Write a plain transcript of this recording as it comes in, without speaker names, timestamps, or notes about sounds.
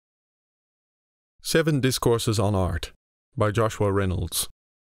7 Discourses on Art by Joshua Reynolds.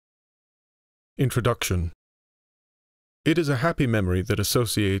 Introduction. It is a happy memory that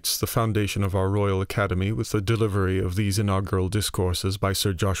associates the foundation of our Royal Academy with the delivery of these inaugural discourses by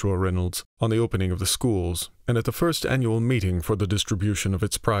Sir Joshua Reynolds on the opening of the schools and at the first annual meeting for the distribution of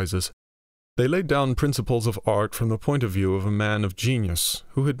its prizes. They laid down principles of art from the point of view of a man of genius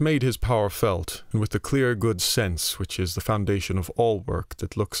who had made his power felt, and with the clear good sense which is the foundation of all work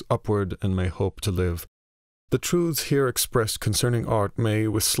that looks upward and may hope to live. The truths here expressed concerning art may,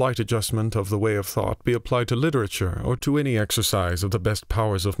 with slight adjustment of the way of thought, be applied to literature or to any exercise of the best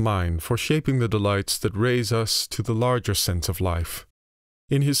powers of mind for shaping the delights that raise us to the larger sense of life.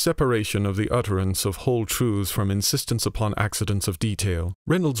 In his separation of the utterance of whole truths from insistence upon accidents of detail,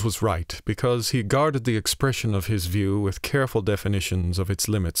 Reynolds was right because he guarded the expression of his view with careful definitions of its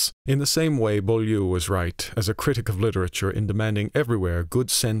limits. In the same way, Boileau was right as a critic of literature in demanding everywhere good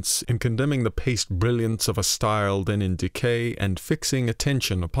sense, in condemning the paced brilliance of a style then in decay, and fixing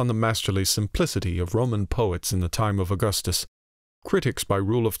attention upon the masterly simplicity of Roman poets in the time of Augustus. Critics, by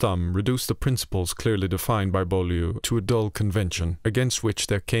rule of thumb, reduced the principles clearly defined by Boileau to a dull convention, against which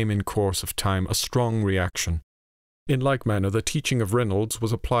there came in course of time a strong reaction. In like manner, the teaching of Reynolds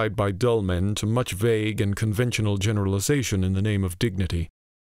was applied by dull men to much vague and conventional generalization in the name of dignity.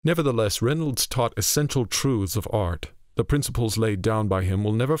 Nevertheless, Reynolds taught essential truths of art. The principles laid down by him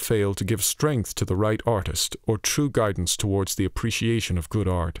will never fail to give strength to the right artist, or true guidance towards the appreciation of good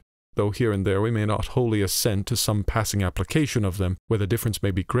art, though here and there we may not wholly assent to some passing application of them, where the difference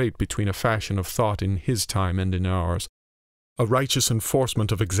may be great between a fashion of thought in his time and in ours. A righteous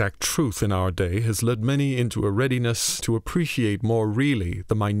enforcement of exact truth in our day has led many into a readiness to appreciate more really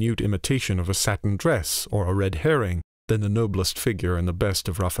the minute imitation of a satin dress or a red herring than the noblest figure in the best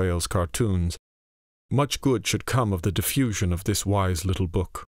of Raphael's cartoons. Much good should come of the diffusion of this wise little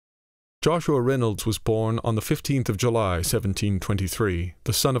book. Joshua Reynolds was born on the 15th of July, 1723,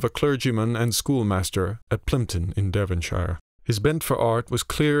 the son of a clergyman and schoolmaster at Plympton in Devonshire. His bent for art was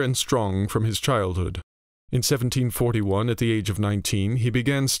clear and strong from his childhood. In 1741, at the age of 19, he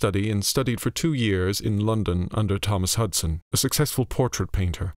began study and studied for 2 years in London under Thomas Hudson, a successful portrait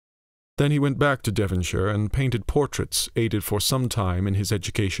painter. Then he went back to Devonshire and painted portraits, aided for some time in his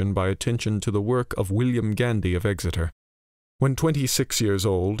education by attention to the work of William Gandy of Exeter. When 26 years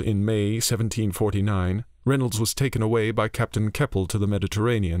old, in May 1749, Reynolds was taken away by Captain Keppel to the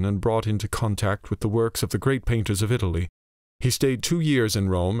Mediterranean and brought into contact with the works of the great painters of Italy. He stayed 2 years in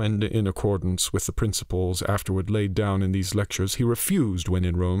Rome, and in accordance with the principles afterward laid down in these lectures, he refused, when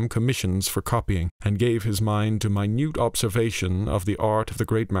in Rome, commissions for copying, and gave his mind to minute observation of the art of the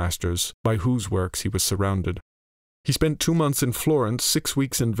great masters, by whose works he was surrounded. He spent 2 months in Florence, 6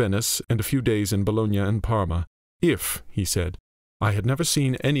 weeks in Venice, and a few days in Bologna and Parma. If, he said, I had never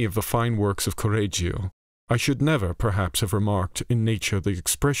seen any of the fine works of Correggio, I should never, perhaps, have remarked in nature the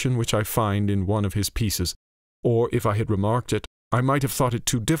expression which I find in one of his pieces, or if I had remarked it, I might have thought it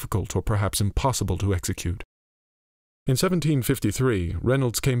too difficult or perhaps impossible to execute. In 1753,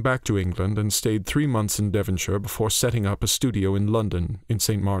 Reynolds came back to England and stayed 3 months in Devonshire before setting up a studio in London, in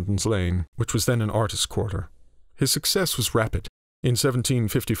St. Martin's Lane, which was then an artist's quarter. His success was rapid. In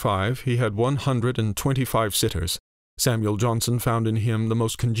 1755, he had 125 sitters. Samuel Johnson found in him the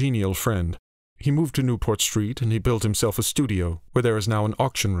most congenial friend. He moved to Newport Street, and he built himself a studio, where there is now an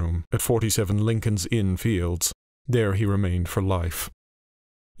auction room, at 47 Lincoln's Inn Fields. There he remained for life.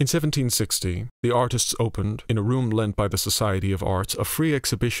 In 1760, the artists opened, in a room lent by the Society of Arts, a free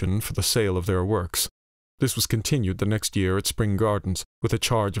exhibition for the sale of their works. This was continued the next year at Spring Gardens, with a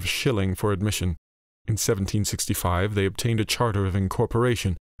charge of £1 for admission. In 1765 they obtained a charter of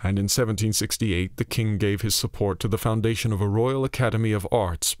incorporation, and in 1768 the king gave his support to the foundation of a Royal Academy of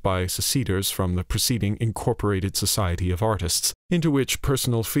Arts by seceders from the preceding Incorporated Society of Artists, into which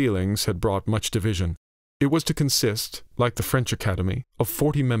personal feelings had brought much division. It was to consist, like the French Academy, of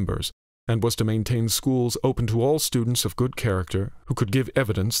 40 members, and was to maintain schools open to all students of good character who could give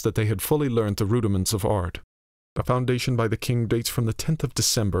evidence that they had fully learnt the rudiments of art. The foundation by the king dates from the 10th of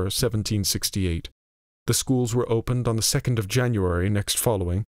December, 1768. The schools were opened on the 2nd of January next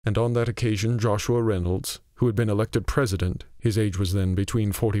following, and on that occasion Joshua Reynolds, who had been elected president, his age was then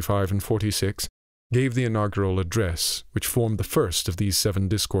between 45 and 46, gave the inaugural address, which formed the first of these 7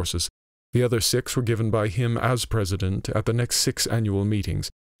 discourses. The other 6 were given by him as president at the next 6 annual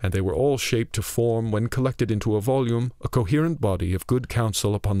meetings, and they were all shaped to form, when collected into a volume, a coherent body of good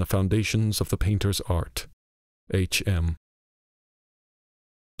counsel upon the foundations of the painter's art. H.M.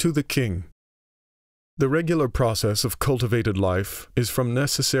 To the King. The regular process of cultivated life is from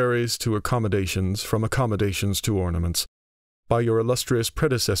necessaries to accommodations, from accommodations to ornaments. By your illustrious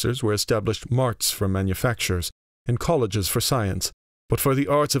predecessors were established marts for manufactures, and colleges for science, but for the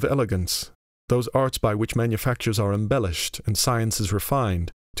arts of elegance, those arts by which manufactures are embellished and sciences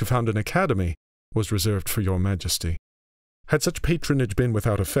refined, to found an academy, was reserved for your majesty. Had such patronage been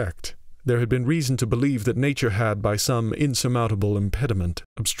without effect, there had been reason to believe that nature had, by some insurmountable impediment,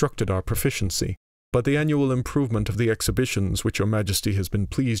 obstructed our proficiency. But the annual improvement of the exhibitions which your majesty has been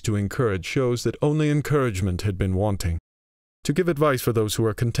pleased to encourage shows that only encouragement had been wanting. To give advice for those who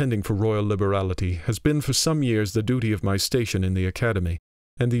are contending for royal liberality has been for some years the duty of my station in the academy,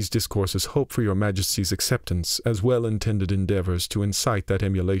 and these discourses hope for your majesty's acceptance as well-intended endeavours to incite that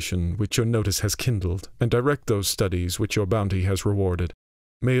emulation which your notice has kindled, and direct those studies which your bounty has rewarded.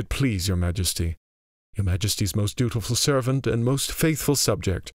 May it please your majesty's most dutiful servant and most faithful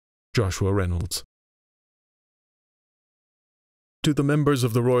subject, Joshua Reynolds. To the members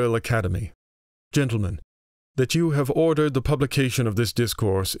of the Royal Academy, Gentlemen, that you have ordered the publication of this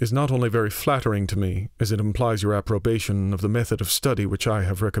discourse is not only very flattering to me, as it implies your approbation of the method of study which I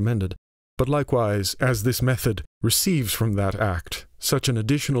have recommended, but likewise, as this method receives from that act such an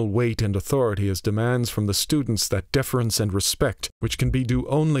additional weight and authority as demands from the students that deference and respect which can be due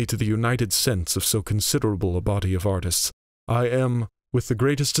only to the united sense of so considerable a body of artists, I am, with the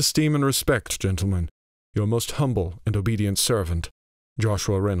greatest esteem and respect, gentlemen, your most humble and obedient servant,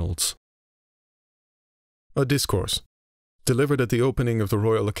 Joshua Reynolds. A Discourse, delivered at the opening of the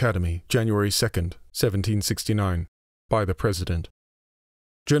Royal Academy, January 2nd, 1769, by the President.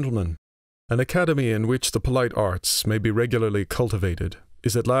 Gentlemen, an academy in which the polite arts may be regularly cultivated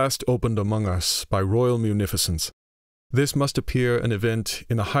is at last opened among us by royal munificence. This must appear an event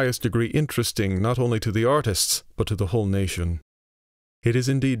in the highest degree interesting not only to the artists, but to the whole nation. It is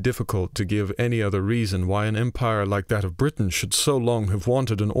indeed difficult to give any other reason why an empire like that of Britain should so long have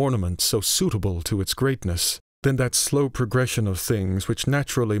wanted an ornament so suitable to its greatness, than that slow progression of things which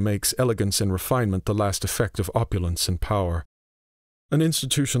naturally makes elegance and refinement the last effect of opulence and power. An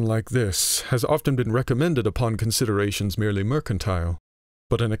institution like this has often been recommended upon considerations merely mercantile,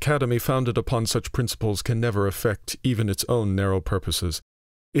 but an academy founded upon such principles can never affect even its own narrow purposes.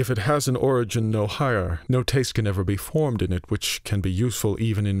 If it has an origin no higher, no taste can ever be formed in it which can be useful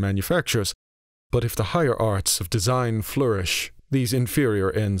even in manufactures. But if the higher arts of design flourish, these inferior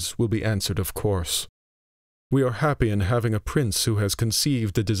ends will be answered of course. We are happy in having a prince who has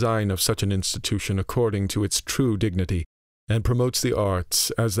conceived the design of such an institution according to its true dignity, and promotes the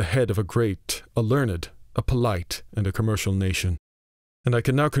arts as the head of a great, a learned, a polite, and a commercial nation. And I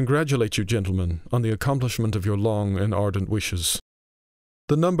can now congratulate you, gentlemen, on the accomplishment of your long and ardent wishes.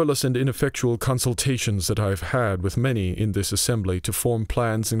 The numberless and ineffectual consultations that I have had with many in this assembly to form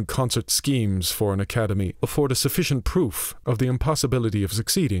plans and concert schemes for an academy afford a sufficient proof of the impossibility of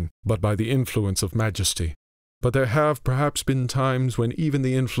succeeding but by the influence of majesty. But there have perhaps been times when even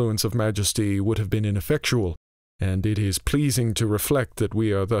the influence of majesty would have been ineffectual, and it is pleasing to reflect that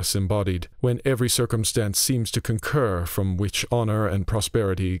we are thus embodied, when every circumstance seems to concur from which honour and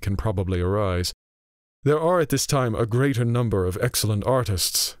prosperity can probably arise. There are at this time a greater number of excellent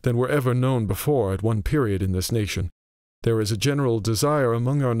artists than were ever known before at one period in this nation. There is a general desire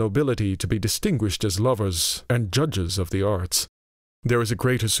among our nobility to be distinguished as lovers and judges of the arts. There is a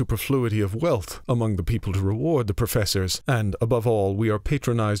greater superfluity of wealth among the people to reward the professors, and, above all, we are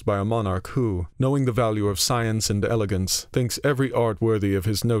patronized by a monarch who, knowing the value of science and elegance, thinks every art worthy of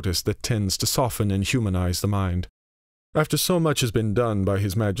his notice that tends to soften and humanize the mind. After so much has been done by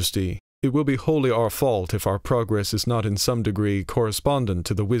His Majesty, it will be wholly our fault if our progress is not in some degree correspondent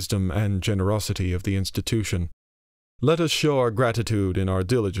to the wisdom and generosity of the institution. Let us show our gratitude in our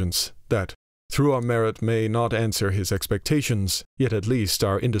diligence, that, through our merit may not answer his expectations, yet at least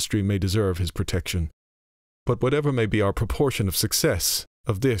our industry may deserve his protection. But whatever may be our proportion of success,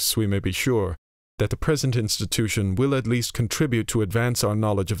 of this we may be sure, that the present institution will at least contribute to advance our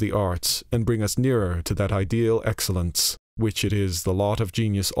knowledge of the arts and bring us nearer to that ideal excellence which it is the lot of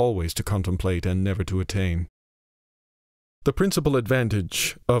genius always to contemplate and never to attain. The principal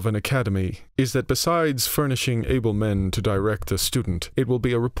advantage of an academy is that besides furnishing able men to direct a student, it will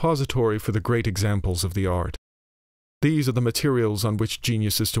be a repository for the great examples of the art. These are the materials on which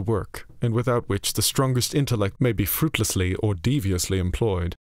genius is to work, and without which the strongest intellect may be fruitlessly or deviously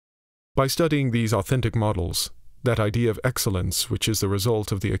employed. By studying these authentic models, that idea of excellence which is the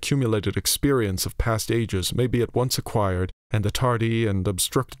result of the accumulated experience of past ages may be at once acquired, and the tardy and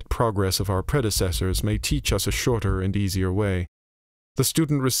obstructed progress of our predecessors may teach us a shorter and easier way. The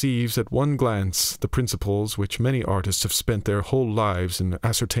student receives at one glance the principles which many artists have spent their whole lives in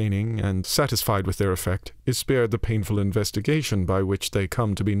ascertaining, and, satisfied with their effect, is spared the painful investigation by which they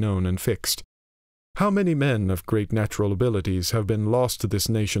come to be known and fixed. How many men of great natural abilities have been lost to this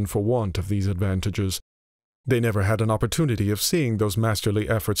nation for want of these advantages? They never had an opportunity of seeing those masterly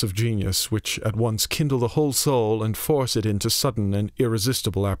efforts of genius which at once kindle the whole soul and force it into sudden and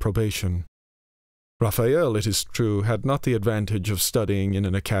irresistible approbation. Raphael, it is true, had not the advantage of studying in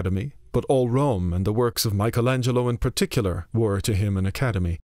an academy, but all Rome, and the works of Michelangelo in particular, were to him an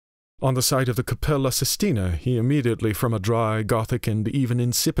academy. On the sight of the Capella Sistina, he immediately, from a dry, Gothic, and even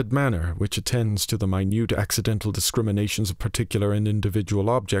insipid manner, which attends to the minute accidental discriminations of particular and individual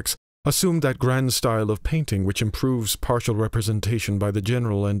objects, assumed that grand style of painting which improves partial representation by the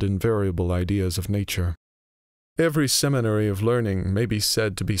general and invariable ideas of nature. Every seminary of learning may be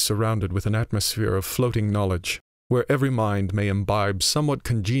said to be surrounded with an atmosphere of floating knowledge, where every mind may imbibe somewhat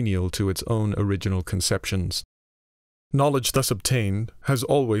congenial to its own original conceptions. Knowledge thus obtained has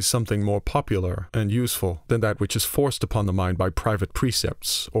always something more popular and useful than that which is forced upon the mind by private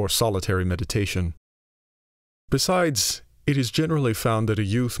precepts or solitary meditation. Besides, it is generally found that a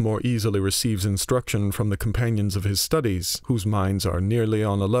youth more easily receives instruction from the companions of his studies, whose minds are nearly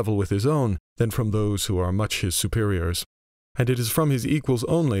on a level with his own, than from those who are much his superiors, and it is from his equals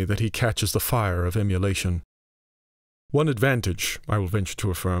only that he catches the fire of emulation. One advantage, I will venture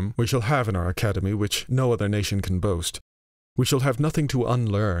to affirm, we shall have in our academy which no other nation can boast. We shall have nothing to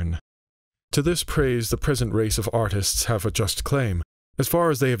unlearn. To this praise the present race of artists have a just claim. As far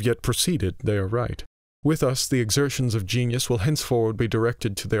as they have yet proceeded, they are right. With us, the exertions of genius will henceforward be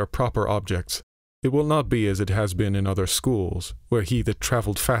directed to their proper objects. It will not be as it has been in other schools, where he that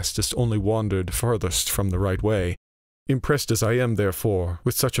travelled fastest only wandered farthest from the right way. Impressed as I am, therefore,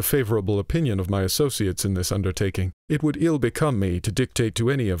 with such a favourable opinion of my associates in this undertaking, it would ill become me to dictate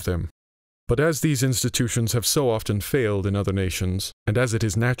to any of them. But as these institutions have so often failed in other nations, and as it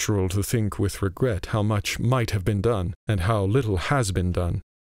is natural to think with regret how much might have been done, and how little has been done,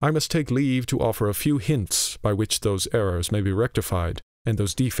 I must take leave to offer a few hints by which those errors may be rectified, and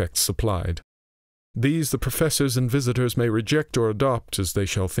those defects supplied. These the professors and visitors may reject or adopt as they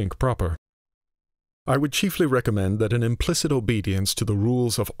shall think proper. I would chiefly recommend that an implicit obedience to the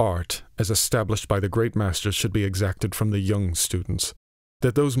rules of art, as established by the great masters, should be exacted from the young students.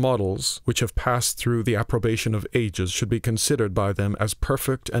 That those models, which have passed through the approbation of ages, should be considered by them as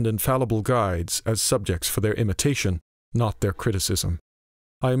perfect and infallible guides, as subjects for their imitation, not their criticism.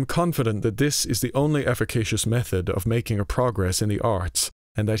 I am confident that this is the only efficacious method of making a progress in the arts,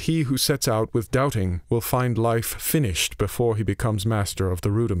 and that he who sets out with doubting will find life finished before he becomes master of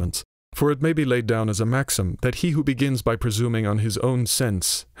the rudiments. For it may be laid down as a maxim that he who begins by presuming on his own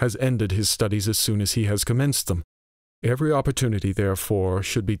sense has ended his studies as soon as he has commenced them. Every opportunity, therefore,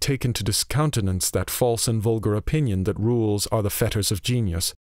 should be taken to discountenance that false and vulgar opinion that rules are the fetters of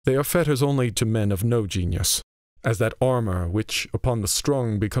genius. They are fetters only to men of no genius. As that armour which, upon the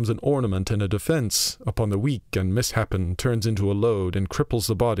strong, becomes an ornament and a defence, upon the weak and mishappen turns into a load and cripples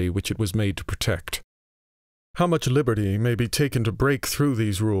the body which it was made to protect. How much liberty may be taken to break through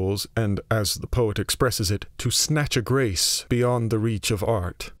these rules, and, as the poet expresses it, to snatch a grace beyond the reach of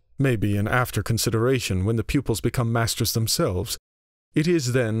art, may be an after consideration when the pupils become masters themselves. It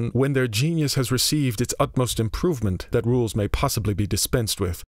is then, when their genius has received its utmost improvement, that rules may possibly be dispensed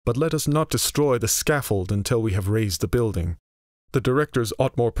with. But let us not destroy the scaffold until we have raised the building. The directors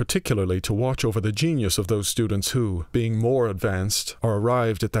ought more particularly to watch over the genius of those students who, being more advanced, are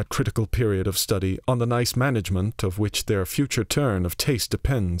arrived at that critical period of study on the nice management of which their future turn of taste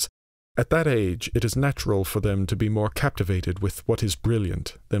depends. At that age it is natural for them to be more captivated with what is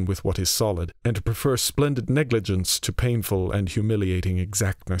brilliant than with what is solid, and to prefer splendid negligence to painful and humiliating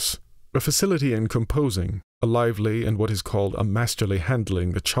exactness. A facility in composing, a lively and what is called a masterly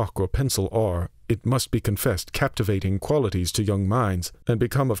handling the chalk or pencil are, it must be confessed, captivating qualities to young minds, and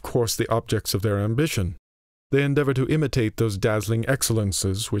become of course the objects of their ambition. They endeavour to imitate those dazzling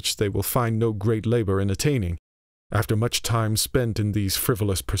excellences which they will find no great labour in attaining. After much time spent in these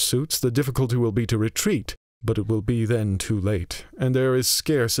frivolous pursuits, the difficulty will be to retreat, but it will be then too late, and there is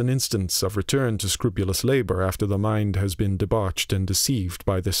scarce an instance of return to scrupulous labour after the mind has been debauched and deceived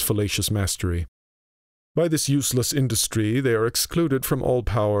by this fallacious mastery. By this useless industry they are excluded from all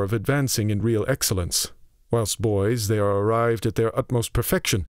power of advancing in real excellence. Whilst boys, they are arrived at their utmost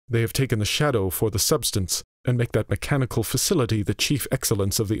perfection. They have taken the shadow for the substance, and make that mechanical facility the chief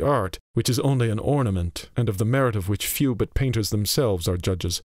excellence of the art, which is only an ornament, and of the merit of which few but painters themselves are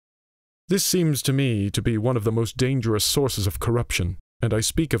judges. This seems to me to be one of the most dangerous sources of corruption, and I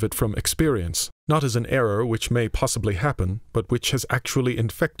speak of it from experience, not as an error which may possibly happen, but which has actually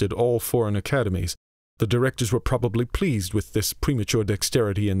infected all foreign academies. The directors were probably pleased with this premature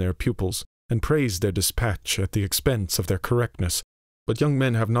dexterity in their pupils, and praised their dispatch at the expense of their correctness. But young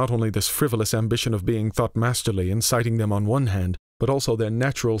men have not only this frivolous ambition of being thought masterly inciting them on one hand, but also their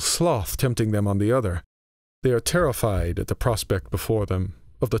natural sloth tempting them on the other. They are terrified at the prospect before them,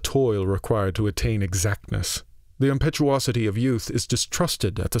 of the toil required to attain exactness. The impetuosity of youth is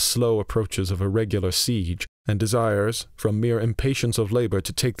distrusted at the slow approaches of a regular siege, and desires, from mere impatience of labor,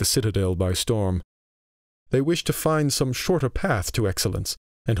 to take the citadel by storm. They wish to find some shorter path to excellence,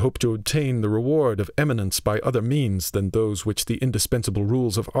 and hope to obtain the reward of eminence by other means than those which the indispensable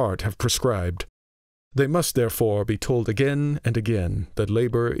rules of art have prescribed. They must therefore be told again and again that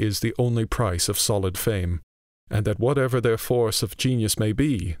labor is the only price of solid fame, and that whatever their force of genius may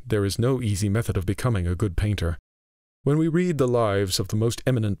be, there is no easy method of becoming a good painter. When we read the lives of the most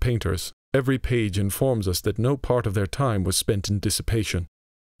eminent painters, every page informs us that no part of their time was spent in dissipation.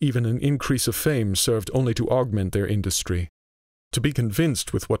 Even an increase of fame served only to augment their industry. To be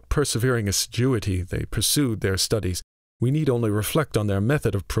convinced with what persevering assiduity they pursued their studies, we need only reflect on their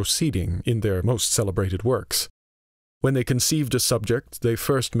method of proceeding in their most celebrated works. When they conceived a subject, they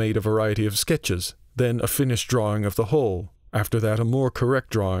first made a variety of sketches, then a finished drawing of the whole, after that a more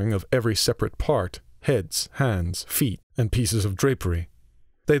correct drawing of every separate part, heads, hands, feet, and pieces of drapery.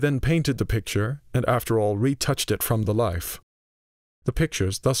 They then painted the picture, and after all retouched it from the life. The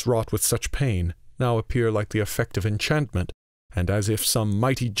pictures, thus wrought with such pain, now appear like the effect of enchantment, and as if some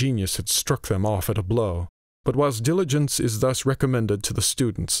mighty genius had struck them off at a blow. But whilst diligence is thus recommended to the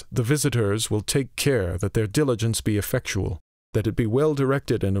students, the visitors will take care that their diligence be effectual, that it be well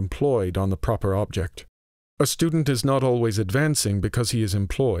directed and employed on the proper object. A student is not always advancing because he is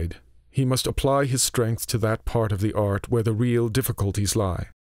employed. He must apply his strength to that part of the art where the real difficulties lie,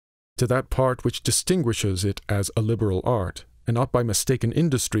 to that part which distinguishes it as a liberal art, and not by mistaken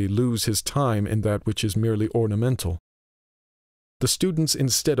industry lose his time in that which is merely ornamental. The students,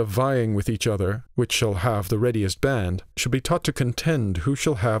 instead of vying with each other, which shall have the readiest band, should be taught to contend who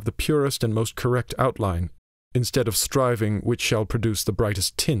shall have the purest and most correct outline, instead of striving which shall produce the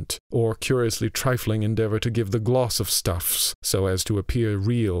brightest tint, or curiously trifling endeavor to give the gloss of stuffs, so as to appear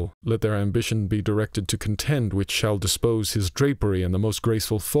real. Let their ambition be directed to contend which shall dispose his drapery in the most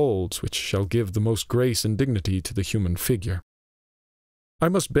graceful folds, which shall give the most grace and dignity to the human figure. I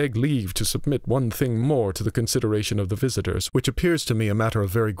must beg leave to submit one thing more to the consideration of the visitors, which appears to me a matter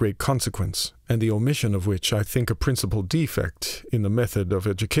of very great consequence, and the omission of which I think a principal defect in the method of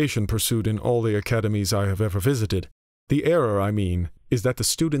education pursued in all the academies I have ever visited. The error, I mean, is that the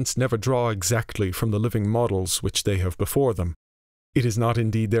students never draw exactly from the living models which they have before them. It is not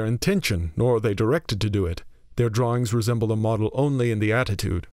indeed their intention, nor are they directed to do it. Their drawings resemble the model only in the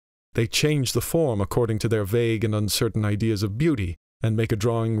attitude. They change the form according to their vague and uncertain ideas of beauty, and make a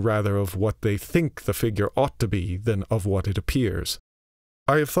drawing rather of what they think the figure ought to be than of what it appears.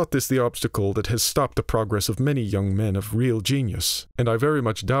 I have thought this the obstacle that has stopped the progress of many young men of real genius, and I very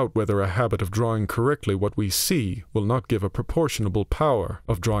much doubt whether a habit of drawing correctly what we see will not give a proportionable power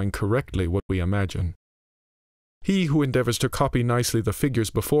of drawing correctly what we imagine. He who endeavors to copy nicely the figures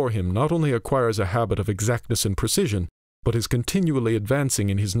before him not only acquires a habit of exactness and precision, but is continually advancing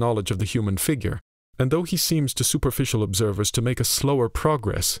in his knowledge of the human figure, and though he seems to superficial observers to make a slower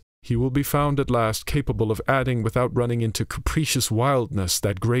progress, he will be found at last capable of adding without running into capricious wildness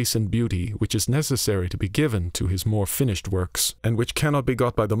that grace and beauty which is necessary to be given to his more finished works, and which cannot be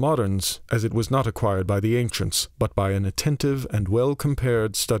got by the moderns, as it was not acquired by the ancients, but by an attentive and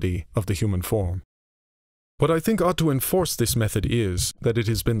well-compared study of the human form. What I think ought to enforce this method is, that it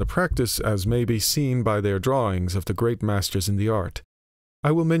has been the practice, as may be seen by their drawings, of the great masters in the art.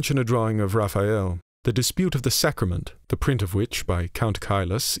 I will mention a drawing of Raphael, The Dispute of the Sacrament, the print of which, by Count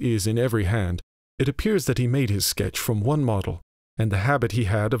Kailas, is in every hand. It appears that he made his sketch from one model, and the habit he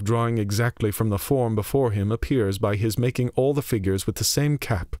had of drawing exactly from the form before him appears by his making all the figures with the same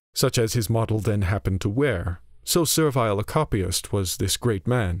cap, such as his model then happened to wear. So servile a copyist was this great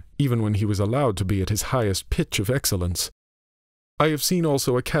man, even when he was allowed to be at his highest pitch of excellence. I have seen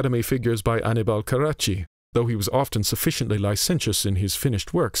also Academy figures by Annibal Carracci, though he was often sufficiently licentious in his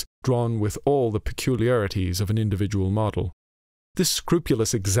finished works, drawn with all the peculiarities of an individual model. This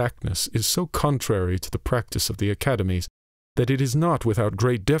scrupulous exactness is so contrary to the practice of the academies, that it is not without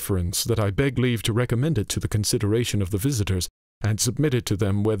great deference that I beg leave to recommend it to the consideration of the visitors, and submit it to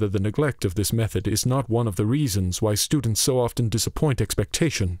them whether the neglect of this method is not one of the reasons why students so often disappoint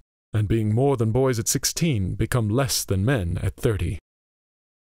expectation, and being more than boys at 16, become less than men at 30.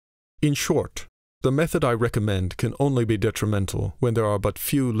 In short, the method I recommend can only be detrimental when there are but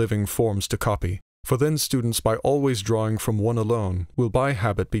few living forms to copy, for then students, by always drawing from one alone, will by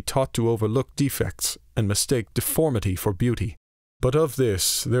habit be taught to overlook defects and mistake deformity for beauty. But of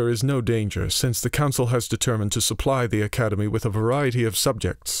this there is no danger, since the Council has determined to supply the Academy with a variety of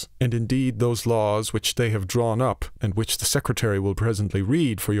subjects, and indeed those laws which they have drawn up, and which the Secretary will presently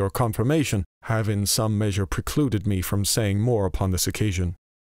read for your confirmation, have in some measure precluded me from saying more upon this occasion.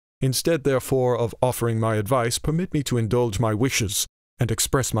 Instead, therefore, of offering my advice, permit me to indulge my wishes, and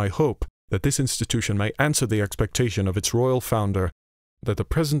express my hope that this institution may answer the expectation of its royal founder, that the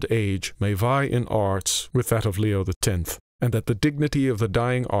present age may vie in arts with that of Leo X, and that the dignity of the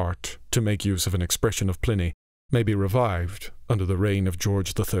dying art, to make use of an expression of Pliny, may be revived under the reign of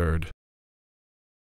George III.